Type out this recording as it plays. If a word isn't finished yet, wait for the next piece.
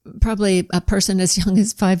probably a person as young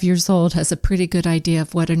as 5 years old has a pretty good idea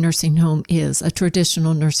of what a nursing home is, a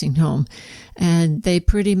traditional nursing home. And they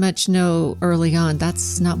pretty much know early on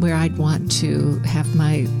that's not where I'd want to have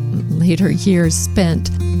my later years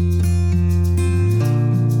spent.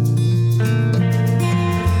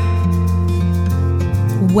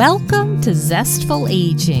 Welcome to Zestful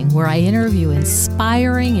Aging, where I interview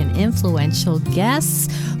inspiring and influential guests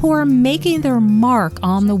who are making their mark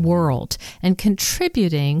on the world and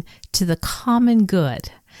contributing to the common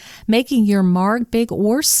good. Making your mark, big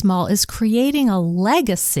or small, is creating a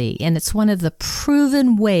legacy, and it's one of the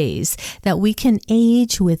proven ways that we can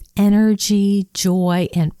age with energy, joy,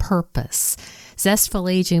 and purpose. Zestful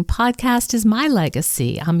Aging Podcast is my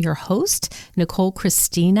legacy. I'm your host, Nicole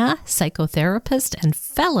Christina, psychotherapist and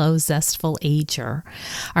fellow Zestful Ager.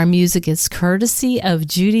 Our music is courtesy of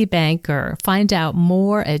Judy Banker. Find out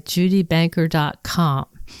more at judybanker.com.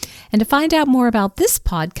 And to find out more about this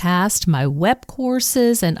podcast, my web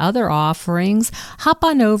courses, and other offerings, hop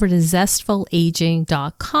on over to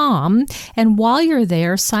zestfulaging.com. And while you're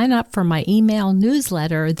there, sign up for my email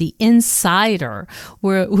newsletter, The Insider,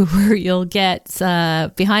 where you'll get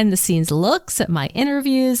behind-the-scenes looks at my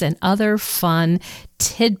interviews and other fun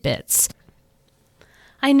tidbits.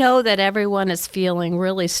 I know that everyone is feeling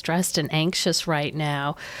really stressed and anxious right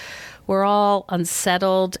now. We're all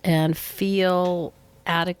unsettled and feel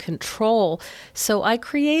out of control. So I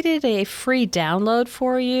created a free download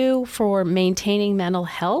for you for maintaining mental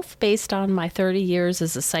health based on my 30 years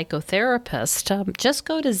as a psychotherapist. Just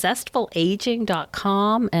go to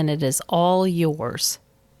zestfulaging.com and it is all yours.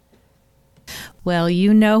 Well,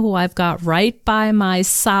 you know who I've got right by my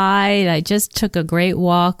side. I just took a great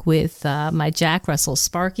walk with my Jack Russell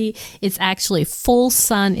Sparky. It's actually full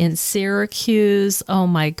sun in Syracuse. Oh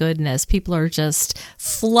my goodness. People are just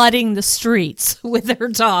flooding the streets with their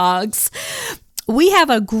dogs. We have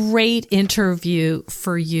a great interview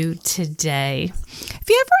for you today. Have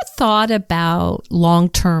you ever thought about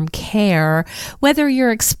long-term care, whether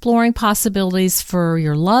you're exploring possibilities for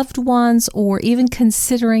your loved ones or even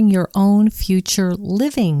considering your own future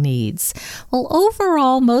living needs? Well,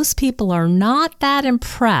 overall, most people are not that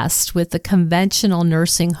impressed with the conventional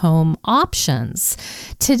nursing home options.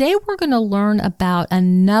 Today, we're going to learn about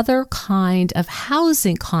another kind of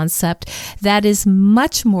housing concept that is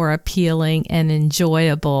much more appealing and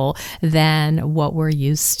enjoyable than what we're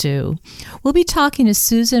used to. We'll be talking to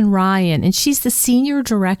Susan Ryan, and she's the Senior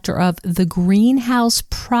Director of the Greenhouse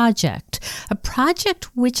Project, a project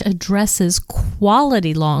which addresses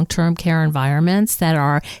quality long-term care environments that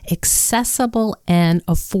are accessible and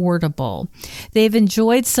affordable. They've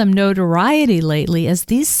enjoyed some notoriety lately as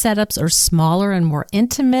these setups are smaller and more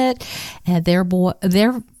intimate, and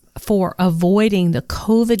therefore avoiding the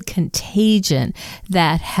COVID contagion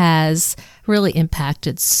that has really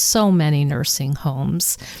impacted so many nursing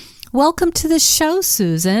homes. Welcome to the show,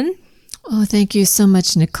 Susan. Oh, thank you so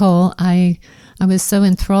much, Nicole. I was so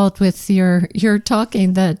enthralled with your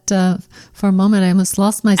talking that for a moment I almost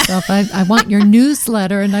lost myself. I want your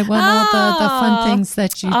newsletter and I want all the fun things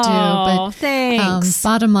that you do. But thanks.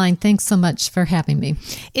 Bottom line, thanks so much for having me.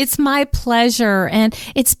 It's my pleasure. And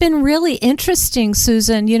it's been really interesting,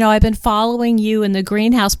 Susan. You know, I've been following you in the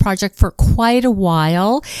Greenhouse Project for quite a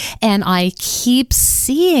while, and I keep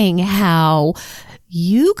seeing how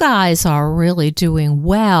you guys are really doing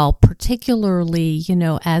well, particularly, you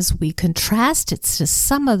know, as we contrast it to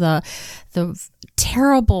some of the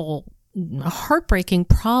terrible, heartbreaking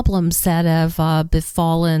problems that have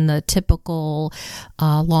befallen the typical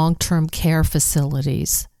long-term care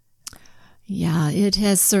facilities. Yeah, it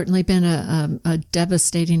has certainly been a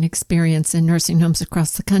devastating experience in nursing homes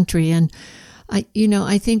across the country. And I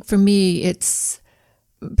think for me, it's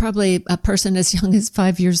probably a person as young as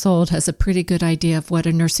 5 years old has a pretty good idea of what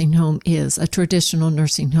a nursing home is, a traditional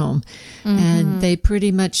nursing home. Mm-hmm. And they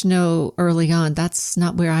pretty much know early on that's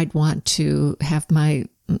not where I'd want to have my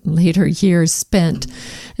later years spent.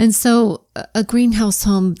 And so a greenhouse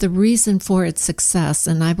home, the reason for its success,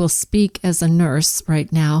 and I will speak as a nurse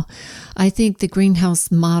right now, I think the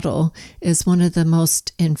greenhouse model is one of the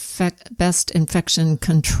most best infection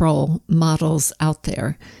control models out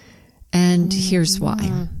there. And here's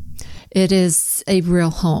why. It is a real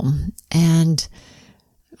home. And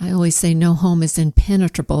I always say no home is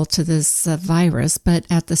impenetrable to this virus, but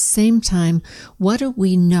at the same time, what do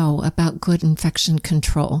we know about good infection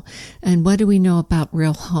control? And what do we know about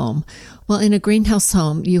real home? Well, in a greenhouse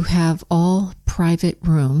home, you have all private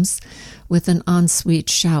rooms with an ensuite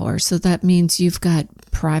shower. So that means you've got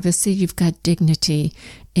privacy, you've got dignity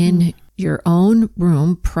in your own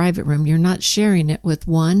room, private room. You're not sharing it with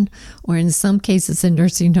one, or in some cases in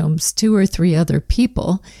nursing homes, 2 or 3 other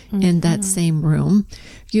people in that same room.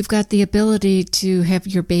 You've got the ability to have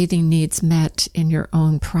your bathing needs met in your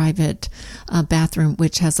own private bathroom,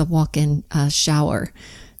 which has a walk-in shower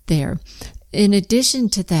there. In addition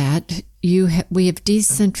to that, we have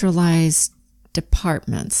decentralized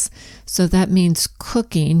departments. So that means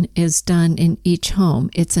cooking is done in each home.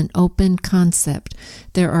 It's an open concept.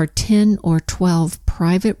 There are 10 or 12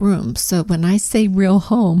 private rooms. So when I say real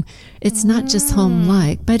home, it's not just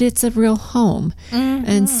home-like, but it's a real home.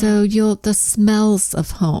 And so the smells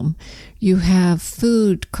of home. You have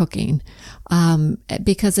food cooking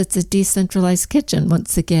because it's a decentralized kitchen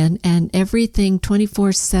once again, and everything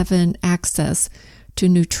 24/7 access to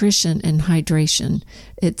nutrition and hydration.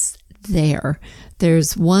 It's there.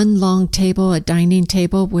 There's one long table, a dining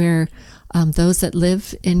table, where those that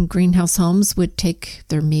live in greenhouse homes would take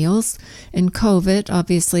their meals. In COVID,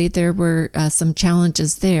 obviously, there were some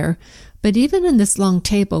challenges there. But even in this long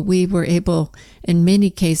table, we were able, in many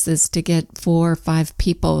cases, to get 4 or 5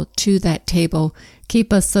 people to that table,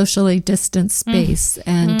 keep a socially distanced space,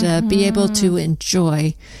 and be able to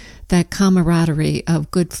enjoy that camaraderie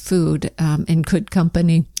of good food and good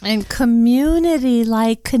company. And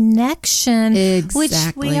community-like connection, which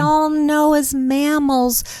we all know as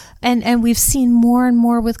mammals, and we've seen more and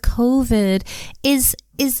more with COVID, is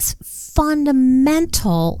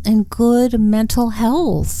fundamental in good mental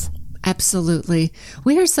health. Absolutely.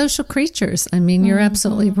 We are social creatures. I mean, you're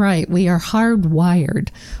absolutely right. We are hardwired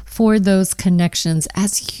for those connections.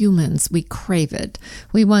 As humans, we crave it.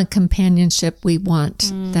 We want companionship. We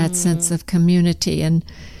want that sense of community. And,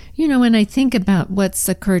 when I think about what's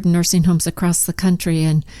occurred in nursing homes across the country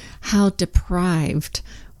and how deprived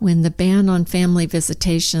when the ban on family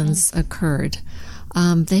visitations occurred,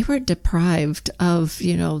 they were deprived of,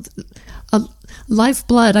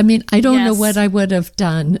 lifeblood. I mean, I don't know what I would have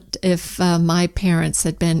done if my parents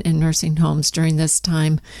had been in nursing homes during this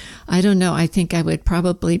time. I don't know. I think I would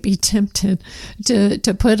probably be tempted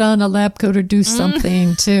to put on a lab coat or do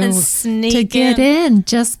something to get in,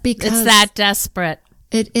 just because it's that desperate.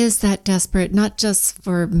 It is that desperate, not just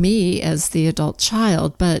for me as the adult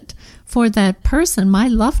child, but for that person, my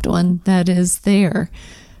loved one that is there.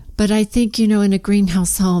 But I think, in a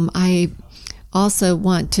greenhouse home, I also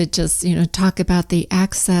want to just, talk about the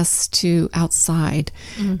access to outside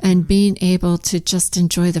and being able to just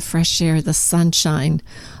enjoy the fresh air, the sunshine.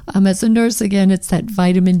 As a nurse, again, it's that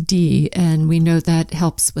vitamin D, and we know that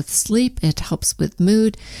helps with sleep. It helps with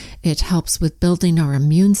mood. It helps with building our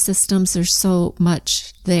immune systems. There's so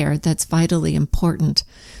much there that's vitally important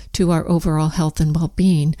to our overall health and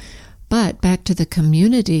well-being. But back to the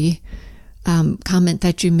community comment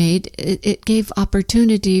that you made, it gave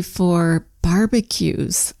opportunity for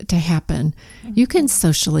barbecues to happen. You can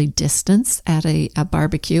socially distance at a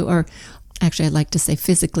barbecue, or actually I'd like to say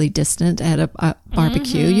physically distant at a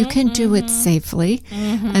barbecue. You can do it safely.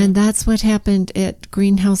 And that's what happened at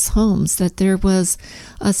greenhouse homes, that there was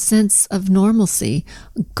a sense of normalcy.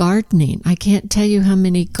 Gardening. I can't tell you how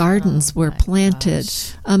many gardens were planted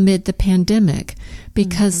amid the pandemic,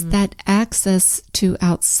 because that access to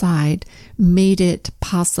outside made it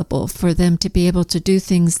possible for them to be able to do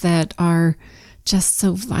things that are just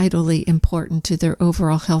so vitally important to their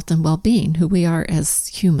overall health and well-being, who we are as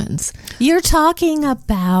humans. You're talking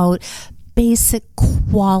about basic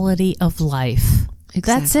quality of life. Exactly.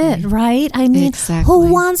 That's it, right? I mean,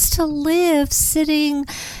 who wants to live sitting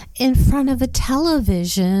in front of a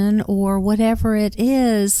television or whatever it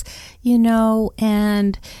is,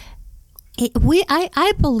 and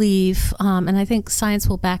I believe, and I think science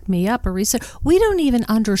will back me up, or research, we don't even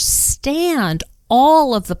understand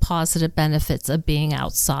all of the positive benefits of being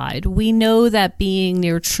outside. We know that being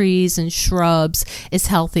near trees and shrubs is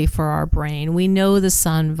healthy for our brain. We know the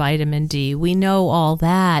sun, vitamin D. We know all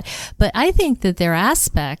that. But I think that there are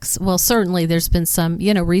aspects, well, certainly there's been some,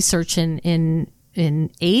 research in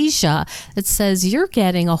Asia that says you're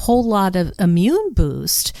getting a whole lot of immune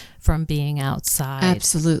boost from being outside.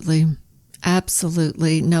 Absolutely.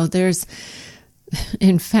 No,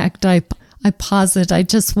 in fact, I posit, I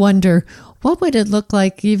just wonder, what would it look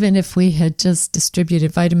like even if we had just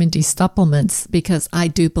distributed vitamin D supplements? Because I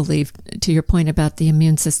do believe, to your point about the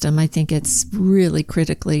immune system, I think it's really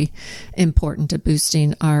critically important to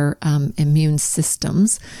boosting our immune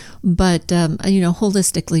systems. But,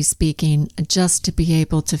 holistically speaking, just to be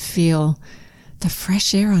able to feel the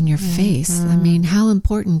fresh air on your face. I mean, how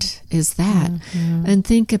important is that? And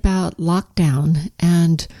think about lockdown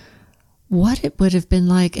and what it would have been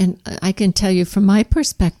like. And I can tell you from my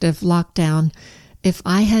perspective, lockdown if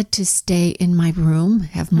I had to stay in my room,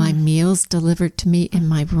 have my meals delivered to me in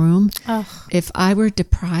my room, if I were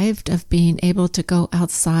deprived of being able to go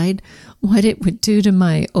outside, what it would do to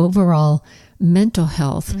my overall mental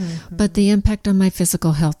health, but the impact on my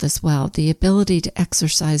physical health as well, the ability to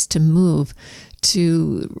exercise, to move,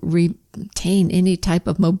 to retain any type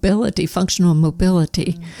of mobility, functional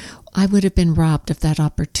mobility, I would have been robbed of that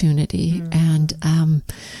opportunity. And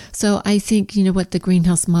so I think, what the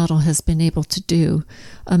greenhouse model has been able to do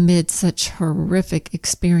amid such horrific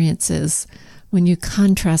experiences, when you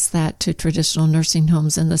contrast that to traditional nursing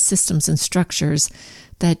homes and the systems and structures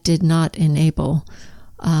that did not enable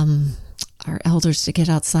our elders to get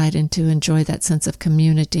outside and to enjoy that sense of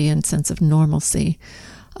community and sense of normalcy.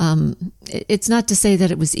 It's not to say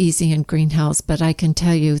that it was easy in greenhouse, but I can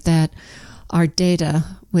tell you that our data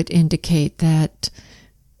would indicate that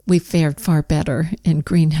we fared far better in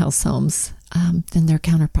greenhouse homes than their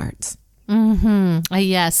counterparts.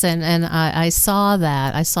 Yes, and I saw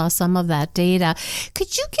that. I saw some of that data.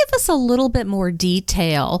 Could you give us a little bit more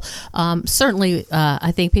detail? Certainly,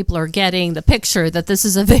 I think people are getting the picture that this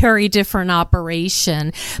is a very different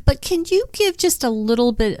operation. But can you give just a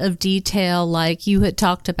little bit of detail, like you had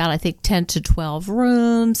talked about, I think, 10 to 12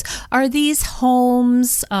 rooms? Are these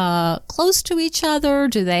homes close to each other?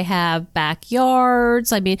 Do they have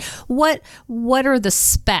backyards? I mean, what are the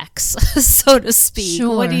specs, so to speak?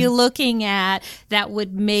 Sure. What are you looking at that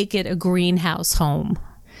would make it a greenhouse home?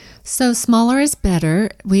 So smaller is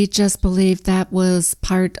better. We just believe that was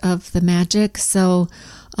part of the magic. So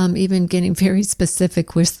even getting very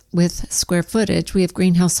specific with square footage, we have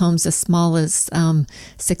greenhouse homes as small as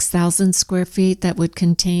 6,000 square feet that would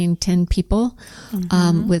contain 10 people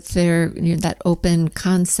with their that open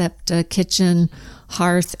concept kitchen,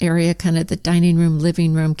 hearth area, kind of the dining room,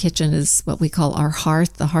 living room, kitchen is what we call our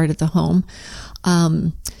hearth, the heart of the home.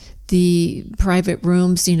 The private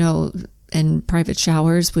rooms, and private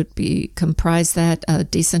showers would comprise that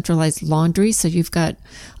decentralized laundry. So you've got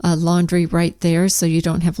laundry right there, so you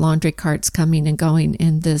don't have laundry carts coming and going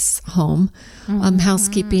in this home.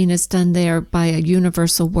 Housekeeping is done there by a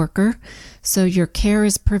universal worker. So your care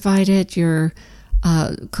is provided, your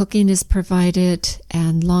cooking is provided,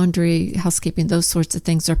 and laundry, housekeeping, those sorts of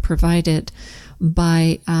things are provided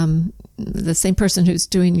by the same person who's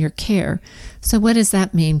doing your care. So what does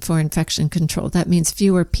that mean for infection control? That means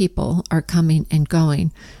fewer people are coming and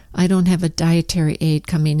going. I don't have a dietary aide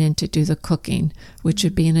coming in to do the cooking, which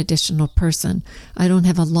would be an additional person. I don't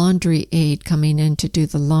have a laundry aide coming in to do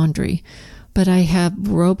the laundry. But I have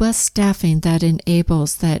robust staffing that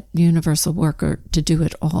enables that universal worker to do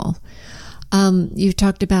it all. You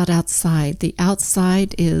talked about outside. The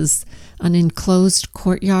outside is an enclosed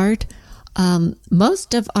courtyard.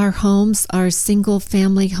 Most of our homes are single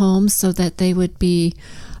family homes, so that they would be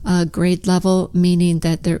grade level, meaning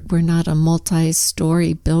that we're not a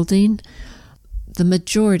multi-story building. The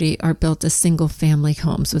majority are built as single family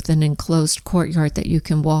homes with an enclosed courtyard that you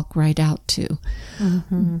can walk right out to.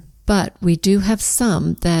 But we do have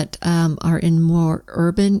some that are in more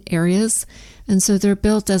urban areas, and so they're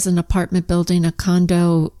built as an apartment building, a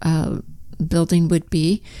condo building would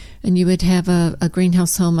be, and you would have a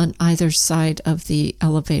greenhouse home on either side of the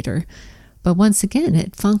elevator. But once again,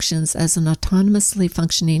 it functions as an autonomously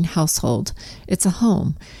functioning household. It's a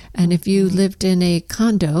home. And if you lived in a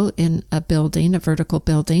condo in a building, a vertical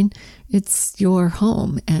building, it's your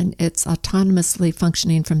home, and it's autonomously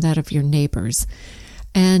functioning from that of your neighbors.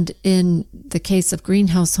 And in the case of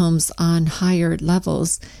greenhouse homes on higher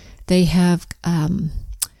levels, they have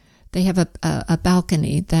a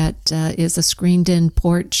balcony that is a screened-in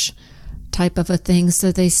porch type of a thing,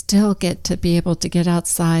 so they still get to be able to get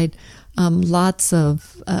outside. Lots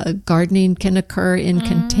of gardening can occur in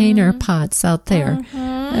container pots out there.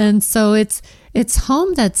 And so it's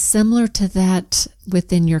home that's similar to that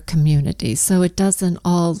within your community. So it doesn't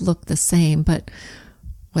all look the same, but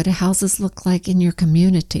what do houses look like in your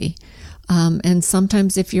community? And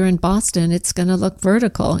sometimes if you're in Boston, it's going to look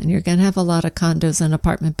vertical, and you're going to have a lot of condos and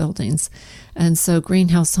apartment buildings. And so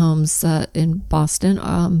greenhouse homes in Boston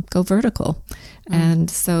go vertical. And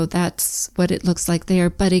so that's what it looks like there.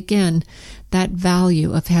 But again, that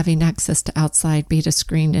value of having access to outside, be it a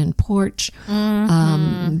screened-in porch,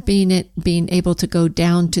 being able to go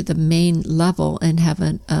down to the main level and have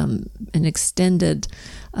an extended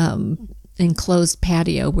enclosed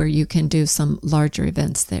patio where you can do some larger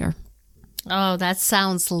events there. Oh, that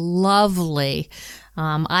sounds lovely.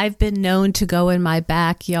 I've been known to go in my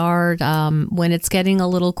backyard when it's getting a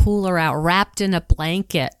little cooler out, wrapped in a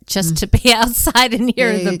blanket, just to be outside and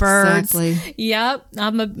hear the birds. Exactly. Yep,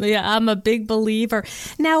 I'm a big believer.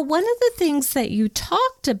 Now, one of the things that you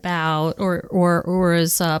talked about, or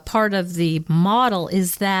as part of the model,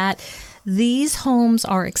 is that these homes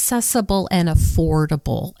are accessible and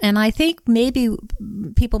affordable. And I think maybe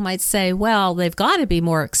people might say, well, they've got to be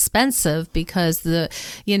more expensive because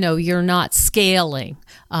you're not scaling,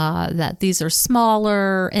 that these are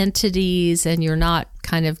smaller entities and you're not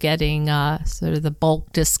kind of getting sort of the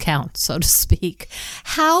bulk discount, so to speak.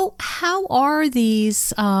 How are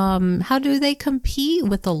these, how do they compete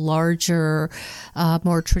with the larger,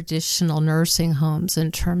 more traditional nursing homes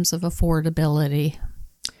in terms of affordability?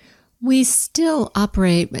 We still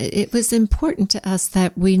operate. It was important to us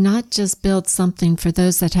that we not just build something for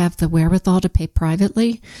those that have the wherewithal to pay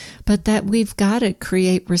privately, but that we've got to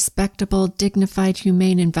create respectable, dignified,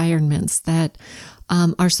 humane environments that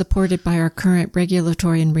are supported by our current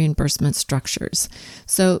regulatory and reimbursement structures.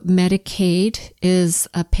 So Medicaid is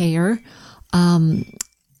a payer.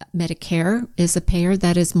 Medicare is a payer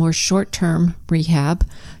that is more short-term rehab.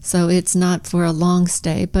 So it's not for a long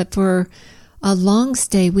stay, but for a long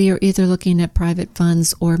stay, we are either looking at private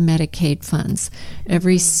funds or Medicaid funds.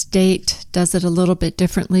 Every state does it a little bit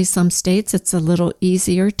differently. Some states, it's a little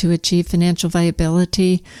easier to achieve financial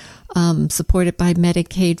viability, supported by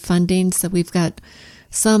Medicaid funding. So we've got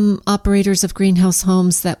some operators of greenhouse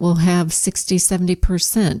homes that will have 60,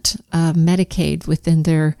 70% Medicaid within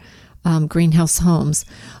their greenhouse homes.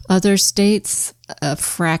 Other states, a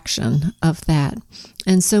fraction of that.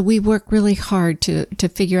 And so we work really hard to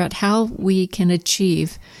figure out how we can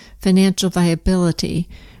achieve financial viability.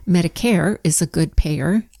 Medicare is a good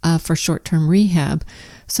payer for short-term rehab.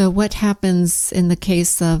 So what happens in the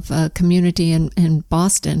case of a community in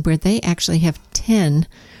Boston where they actually have 10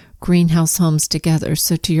 greenhouse homes together?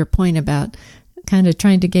 So to your point about kind of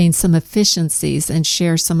trying to gain some efficiencies and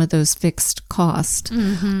share some of those fixed costs,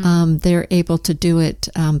 they're able to do it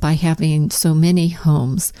by having so many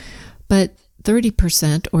homes. But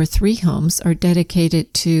 30% or 3 homes are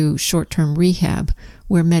dedicated to short-term rehab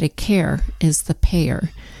where Medicare is the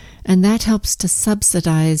payer. And that helps to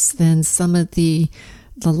subsidize then some of the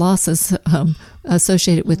losses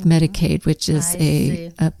associated with Medicaid, which is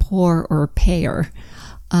a poor or payer.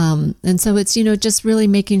 And so it's, just really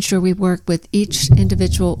making sure we work with each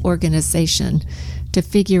individual organization to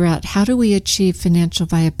figure out how do we achieve financial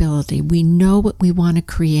viability. We know what we want to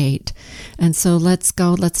create. And so let's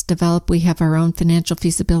develop. We have our own financial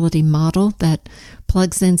feasibility model that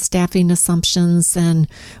plugs in staffing assumptions. And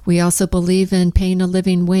we also believe in paying a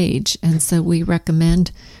living wage. And so we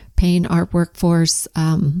recommend paying our workforce,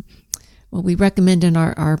 we recommend in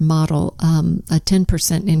our model a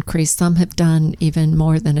 10% increase. Some have done even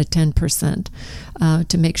more than a 10%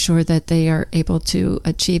 to make sure that they are able to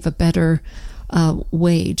achieve a better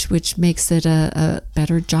wage, which makes it a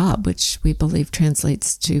better job, which we believe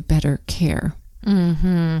translates to better care.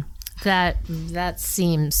 Mm-hmm. That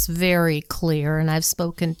seems very clear. And I've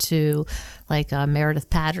spoken to Meredith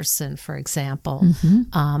Patterson, for example,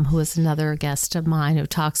 who is another guest of mine who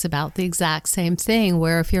talks about the exact same thing,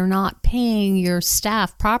 where if you're not paying your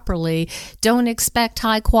staff properly, don't expect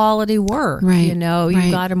high quality work. Right.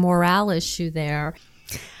 You've got a morale issue there.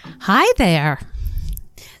 Hi there.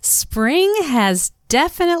 Spring has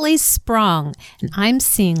definitely sprung, and I'm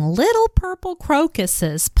seeing little purple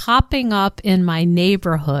crocuses popping up in my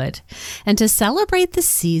neighborhood. And to celebrate the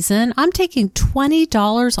season, I'm taking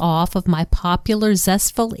 $20 off of my popular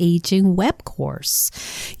Zestful Aging web course.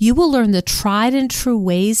 You will learn the tried and true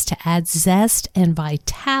ways to add zest and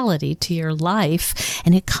vitality to your life,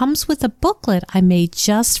 and it comes with a booklet I made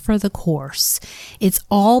just for the course. It's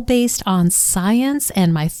all based on science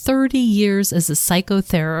and my 30 years as a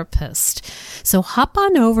psychotherapist. So hop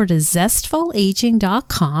on over to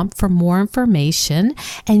zestfulaging.com for more information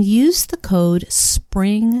and use the code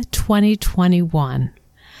SPRING2021.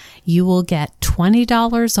 You will get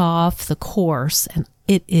 $20 off the course, and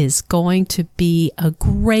it is going to be a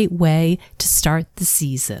great way to start the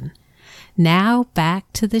season. Now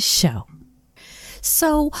back to the show.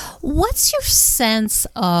 So what's your sense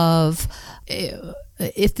of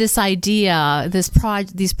if this idea, these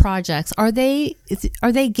projects, are they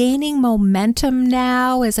gaining momentum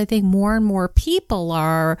now, as I think more and more people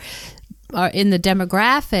are in the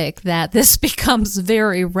demographic that this becomes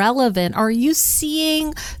very relevant? Are you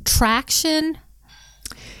seeing traction?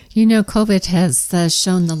 COVID has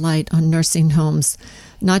shone the light on nursing homes,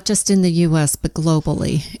 not just in the U.S., but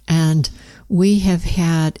globally. And we have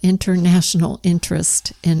had international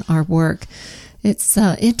interest in our work. It's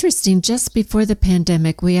interesting. Just before the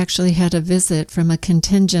pandemic, we actually had a visit from a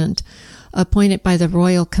contingent appointed by the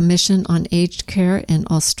Royal Commission on Aged Care in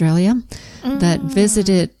Australia that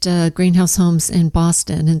visited Greenhouse Homes in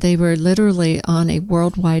Boston. And they were literally on a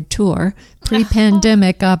worldwide tour,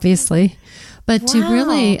 pre-pandemic, obviously, but to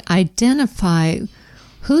really identify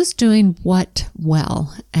who's doing what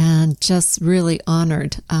well, and just really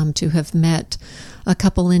honored to have met a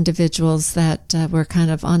couple individuals that were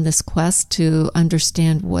kind of on this quest to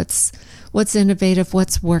understand what's innovative,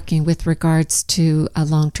 what's working with regards to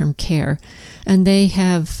long-term care. And they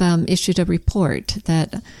have issued a report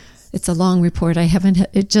that it's a long report.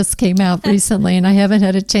 It just came out recently and I haven't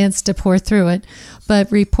had a chance to pour through it. But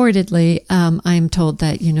reportedly, I'm told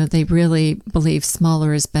that, they really believe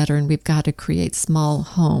smaller is better and we've got to create small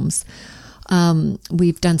homes.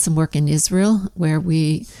 We've done some work in Israel where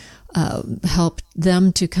we helped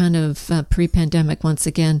them to kind of pre-pandemic once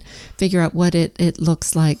again figure out what it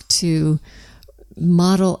looks like to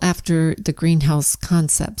model after the greenhouse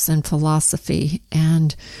concepts and philosophy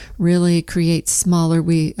and really create smaller.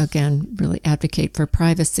 We again really advocate for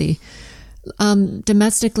privacy.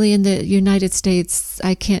 Domestically in the United States,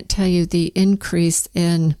 I can't tell you the increase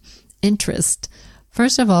in interest,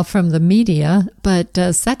 first of all from the media, but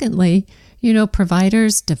secondly,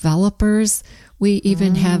 providers, developers. We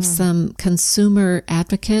even have some consumer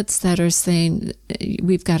advocates that are saying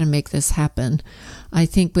we've got to make this happen. I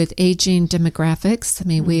think with aging demographics,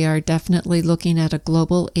 we are definitely looking at a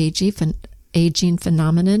global aging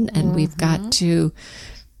phenomenon, and we've got to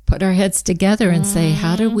put our heads together and say,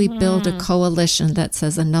 how do we build a coalition that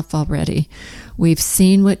says enough already? We've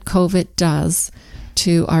seen what COVID does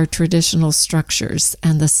to our traditional structures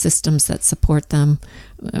and the systems that support them.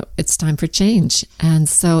 It's time for change. And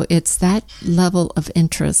so it's that level of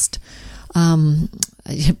interest, a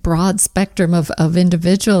broad spectrum of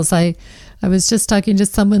individuals. I was just talking to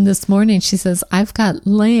someone this morning. She says, I've got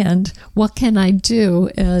land. What can I do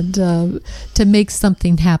and to make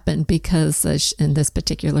something happen? Because in this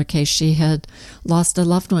particular case, she had lost a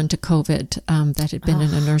loved one to COVID that had been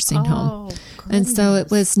in a nursing home. And so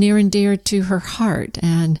it was near and dear to her heart.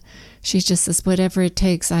 And she just says, whatever it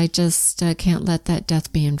takes, I just can't let that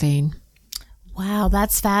death be in vain. Wow,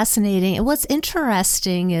 that's fascinating. And what's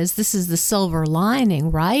interesting is this is the silver lining,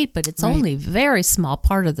 right? But it's only a very small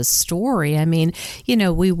part of the story.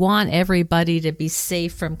 We want everybody to be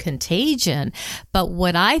safe from contagion. But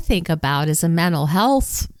what I think about as a mental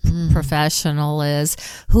health professional is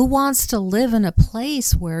who wants to live in a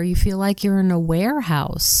place where you feel like you're in a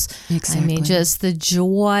warehouse? Exactly. Just the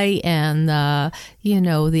joy and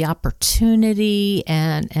the opportunity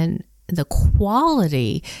and the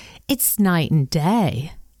quality. It's night and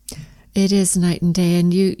day. It is night and day.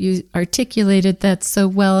 And you articulated that so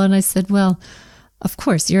well. And I said, well, of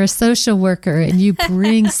course, you're a social worker and you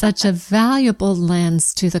bring such a valuable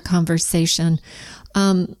lens to the conversation.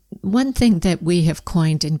 One thing that we have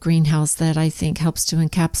coined in Greenhouse that I think helps to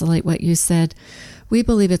encapsulate what you said, we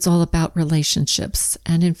believe it's all about relationships.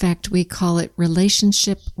 And in fact, we call it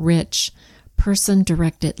relationship-rich,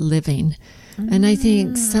 person-directed living. And I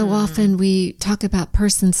think so often we talk about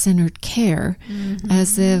person-centered care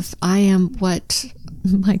as if I am what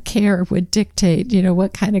my care would dictate,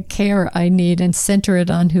 what kind of care I need and center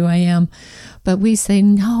it on who I am. But we say,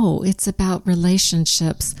 no, it's about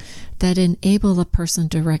relationships that enable a person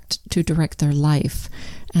to direct their life.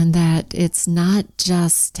 And that it's not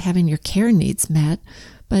just having your care needs met,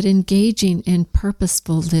 but engaging in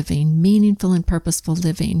purposeful living, meaningful and purposeful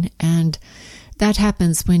living. And that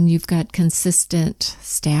happens when you've got consistent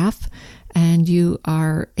staff and you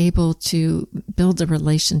are able to build a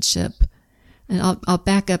relationship. And I'll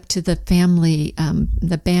back up to the family,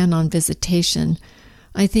 the ban on visitation.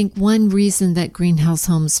 I think one reason that Greenhouse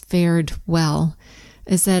Homes fared well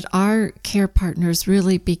is that our care partners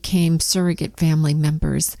really became surrogate family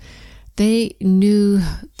members. They knew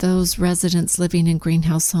those residents living in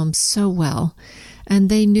Greenhouse Homes so well. And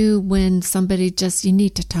they knew when somebody you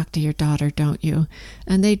need to talk to your daughter, don't you?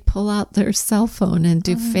 And they'd pull out their cell phone and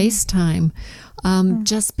do FaceTime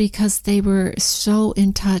just because they were so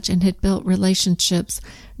in touch and had built relationships,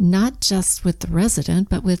 not just with the resident,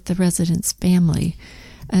 but with the resident's family.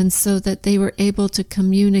 And so that they were able to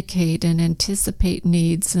communicate and anticipate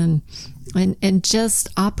needs and just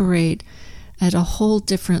operate at a whole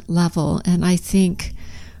different level. And I think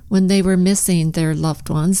when they were missing their loved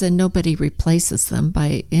ones, and nobody replaces them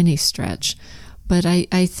by any stretch. But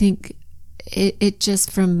I think it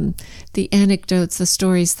just from the anecdotes, the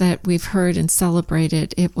stories that we've heard and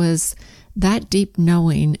celebrated, it was that deep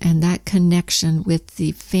knowing and that connection with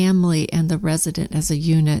the family and the resident as a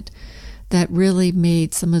unit that really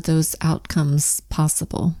made some of those outcomes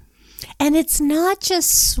possible. And it's not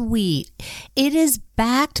just sweet. It is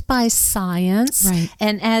backed by science. Right.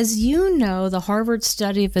 And as you know, the Harvard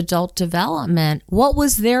Study of Adult Development, what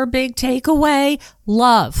was their big takeaway?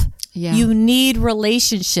 Love. Yeah. You need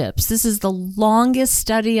relationships. This is the longest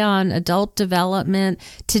study on adult development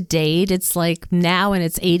to date. It's like now in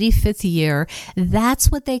its 85th year. That's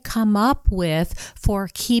what they come up with for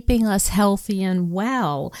keeping us healthy and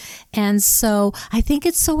well. And so I think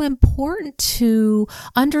it's so important to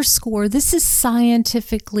underscore this is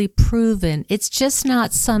scientifically proven. It's just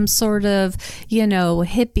not some sort of,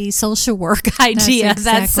 hippie social work idea. That's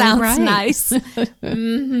that exactly sounds right. Nice.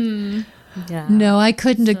 Mm-hmm. Yeah. No, I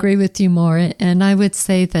couldn't agree with you more. And I would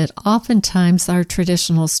say that oftentimes our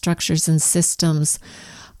traditional structures and systems,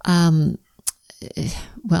 it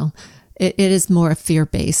is more a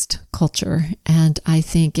fear-based culture. And I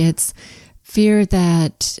think it's fear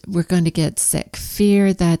that we're going to get sick,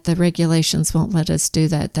 fear that the regulations won't let us do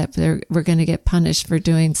that we're going to get punished for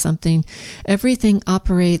doing something. Everything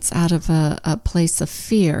operates out of a place of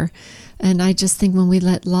fear. And I just think when we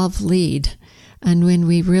let love lead, and when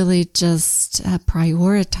we really just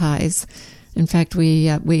prioritize, in fact, we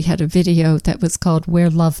had a video that was called Where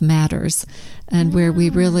Love Matters, and where we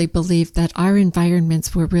really believed that our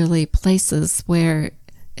environments were really places where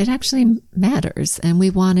it actually matters. And we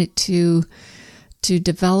wanted to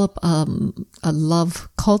develop a love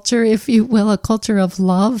culture, if you will, a culture of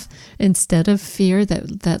love instead of fear,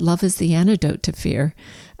 that love is the antidote to fear.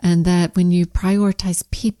 And that when you prioritize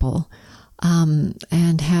people,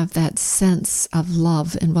 and have that sense of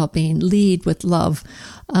love and well-being, lead with love.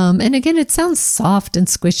 And again, it sounds soft and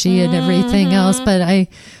squishy and everything else, but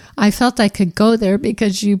I felt I could go there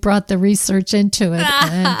because you brought the research into it,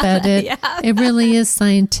 and that it really is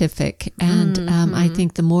scientific. And I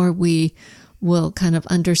think the more we will kind of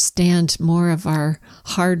understand more of our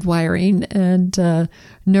hardwiring and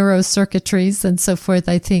neurocircuitries and so forth,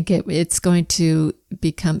 I think it's going to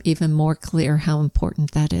become even more clear how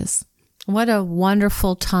important that is. What a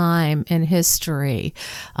wonderful time in history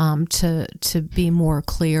to be more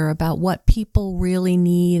clear about what people really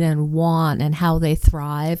need and want and how they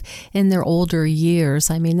thrive in their older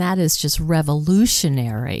years. I mean, that is just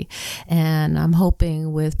revolutionary. And I'm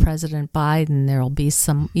hoping with President Biden, there will be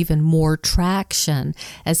some even more traction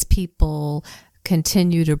as people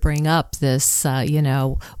continue to bring up this,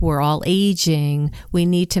 we're all aging. We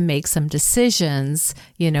need to make some decisions.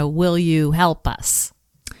 Will you help us?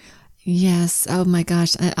 Yes. Oh my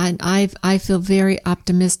gosh. I feel very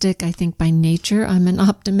optimistic. I think by nature I'm an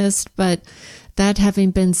optimist, but that having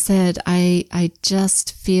been said, I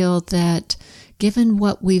just feel that given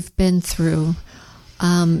what we've been through,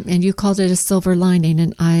 and you called it a silver lining,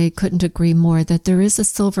 and I couldn't agree more that there is a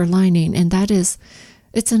silver lining, and that is,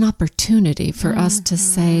 it's an opportunity for us to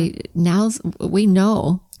say, now we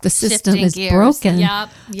know the system is broken. Yep.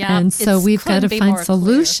 And so we've got to find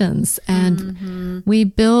solutions. And we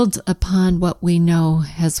build upon what we know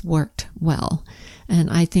has worked well. And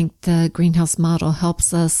I think the greenhouse model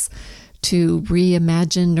helps us to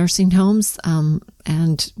reimagine nursing homes.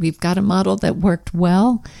 And we've got a model that worked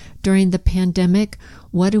well during the pandemic.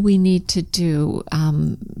 What do we need to do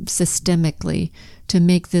systemically to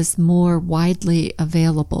make this more widely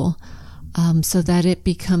available? So that it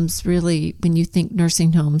becomes really, when you think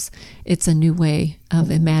nursing homes, it's a new way of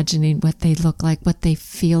imagining what they look like, what they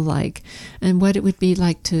feel like, and what it would be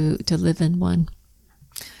like to live in one.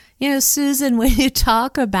 Susan, when you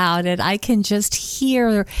talk about it, I can just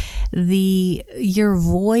hear your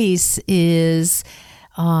voice is,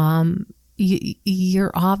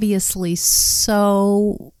 you're obviously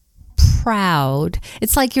so proud.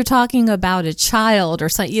 It's like you're talking about a child or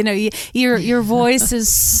something. Your voice is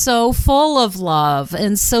so full of love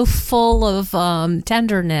and so full of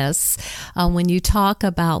tenderness when you talk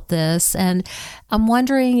about this. And I'm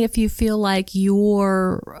wondering if you feel like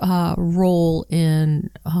your role in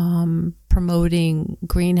promoting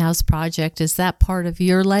Greenhouse Project, is that part of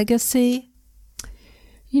your legacy?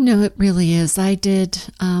 It really is. I did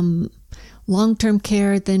long-term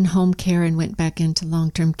care, then home care, and went back into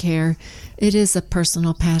long-term care. It is a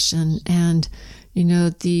personal passion. And,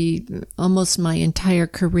 almost my entire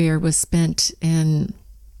career was spent in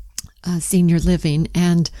senior living.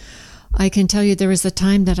 And I can tell you there was a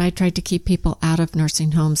time that I tried to keep people out of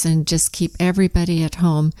nursing homes and just keep everybody at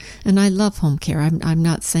home. And I love home care. I'm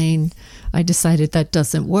not saying I decided that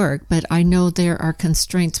doesn't work, but I know there are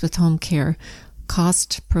constraints with home care.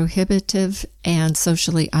 cost prohibitive and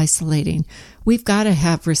socially isolating. We've got to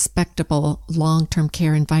have respectable long-term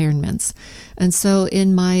care environments. And so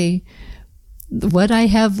what I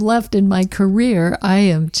have left in my career, I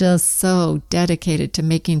am just so dedicated to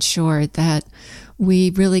making sure that we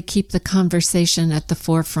really keep the conversation at the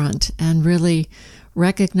forefront and really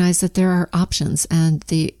recognize that there are options. And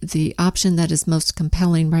the option that is most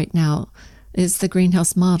compelling right now is the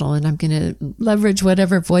greenhouse model. And I'm going to leverage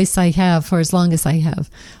whatever voice I have for as long as I have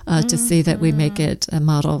to see that we make it a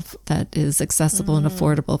model that is accessible and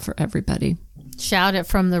affordable for everybody. Shout it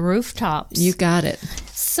from the rooftops. You got it.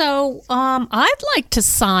 So I'd like to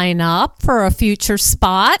sign up for a future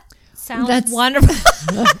spot. Sounds wonderful.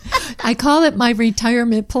 I call it my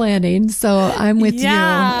retirement planning, so I'm with you.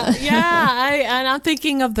 And I'm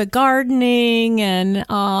thinking of the gardening and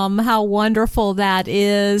how wonderful that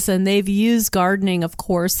is. And they've used gardening, of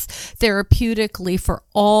course, therapeutically for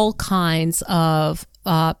all kinds of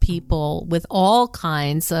people with all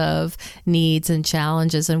kinds of needs and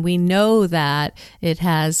challenges. And we know that it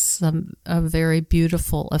has some very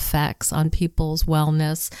beautiful effects on people's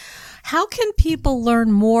wellness. How can people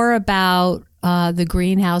learn more about the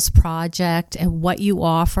Greenhouse Project and what you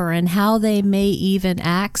offer and how they may even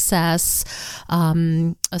access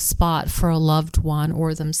a spot for a loved one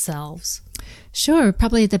or themselves? Sure.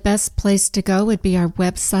 Probably the best place to go would be our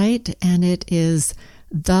website, and it is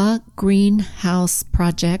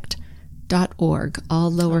thegreenhouseproject.org,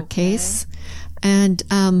 all lowercase. Okay. And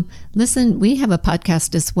listen, we have a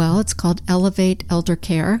podcast as well. It's called Elevate Elder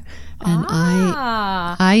Care. And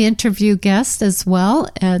I interview guests as well.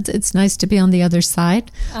 And it's nice to be on the other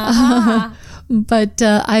side. But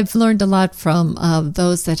I've learned a lot from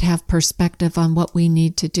those that have perspective on what we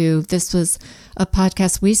need to do. This was a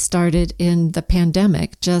podcast we started in the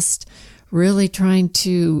pandemic, just really trying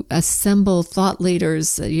to assemble thought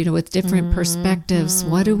leaders, with different perspectives.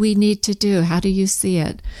 What do we need to do? How do you see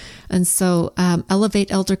it? And so Elevate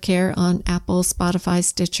Elder Care on Apple, Spotify,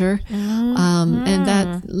 Stitcher, and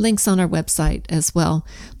that links on our website as well.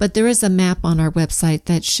 But there is a map on our website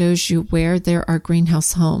that shows you where there are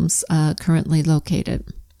greenhouse homes currently located.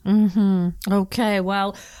 Okay,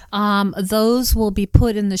 well, those will be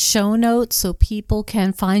put in the show notes so people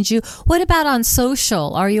can find you. What about on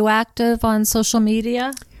social? Are you active on social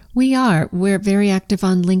media? We are. We're very active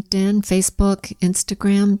on LinkedIn, Facebook,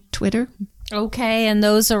 Instagram, Twitter. Okay, and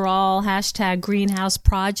those are all #Greenhouse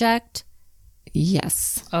Project?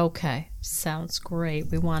 Yes. Okay, sounds great.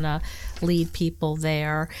 We want to lead people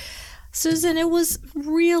there. Susan, it was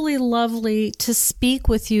really lovely to speak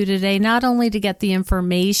with you today, not only to get the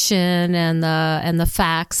information and the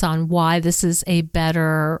facts on why this is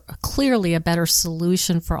clearly a better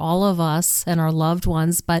solution for all of us and our loved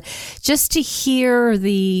ones, but just to hear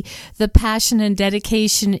the passion and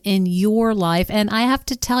dedication in your life. And I have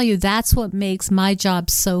to tell you, that's what makes my job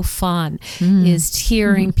so fun, is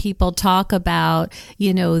hearing people talk about,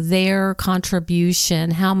 their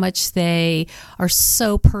contribution, how much they are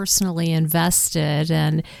so personally invested,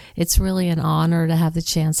 and it's really an honor to have the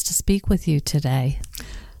chance to speak with you today.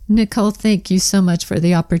 Nicole, thank you so much for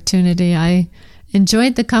the opportunity. I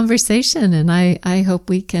enjoyed the conversation, and I hope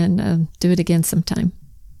we can do it again sometime.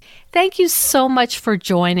 Thank you so much for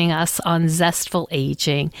joining us on Zestful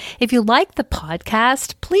Aging. If you like the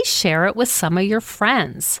podcast, please share it with some of your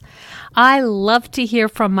friends. I love to hear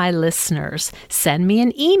from my listeners. Send me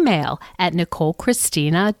an email at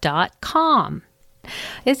NicoleChristina.com.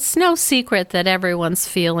 It's no secret that everyone's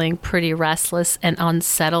feeling pretty restless and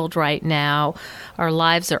unsettled right now. Our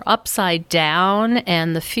lives are upside down,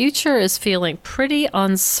 and the future is feeling pretty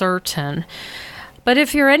uncertain. But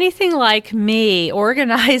if you're anything like me,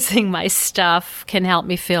 organizing my stuff can help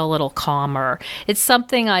me feel a little calmer. It's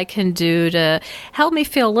something I can do to help me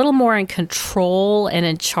feel a little more in control and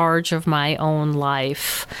in charge of my own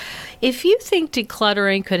life. If you think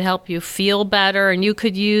decluttering could help you feel better and you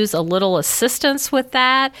could use a little assistance with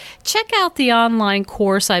that, check out the online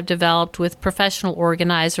course I've developed with professional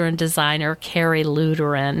organizer and designer Carrie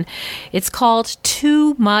Luderin. It's called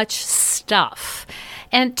Too Much Stuff.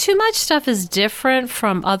 And Too Much Stuff is different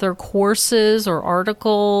from other courses or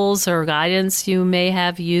articles or guidance you may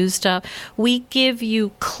have used up. We give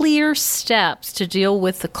you clear steps to deal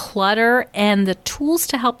with the clutter and the tools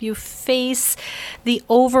to help you face the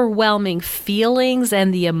overwhelming feelings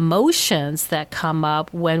and the emotions that come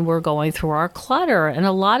up when we're going through our clutter. And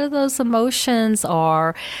a lot of those emotions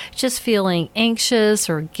are just feeling anxious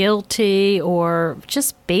or guilty or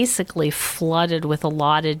just basically flooded with a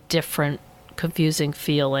lot of different confusing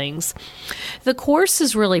feelings. The course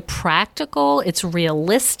is really practical. It's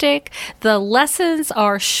realistic. The lessons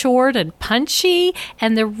are short and punchy,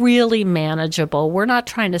 and they're really manageable. We're not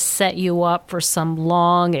trying to set you up for some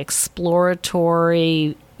long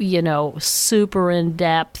exploratory, super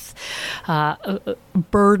in-depth,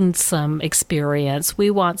 burdensome experience. We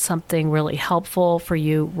want something really helpful for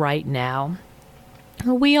you right now.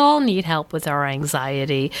 We all need help with our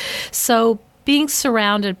anxiety. So being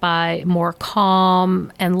surrounded by more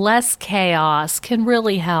calm and less chaos can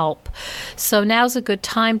really help. So now's a good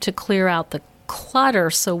time to clear out the clutter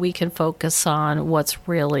so we can focus on what's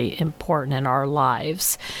really important in our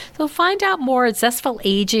lives. So find out more at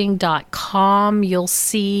zestfulaging.com. You'll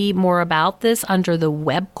see more about this under the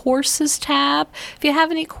web courses tab. If you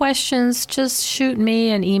have any questions, just shoot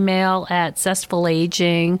me an email at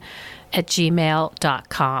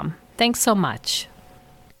zestfulaging@gmail.com. Thanks so much.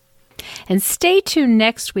 And stay tuned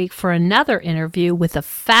next week for another interview with a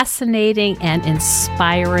fascinating and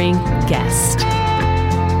inspiring guest.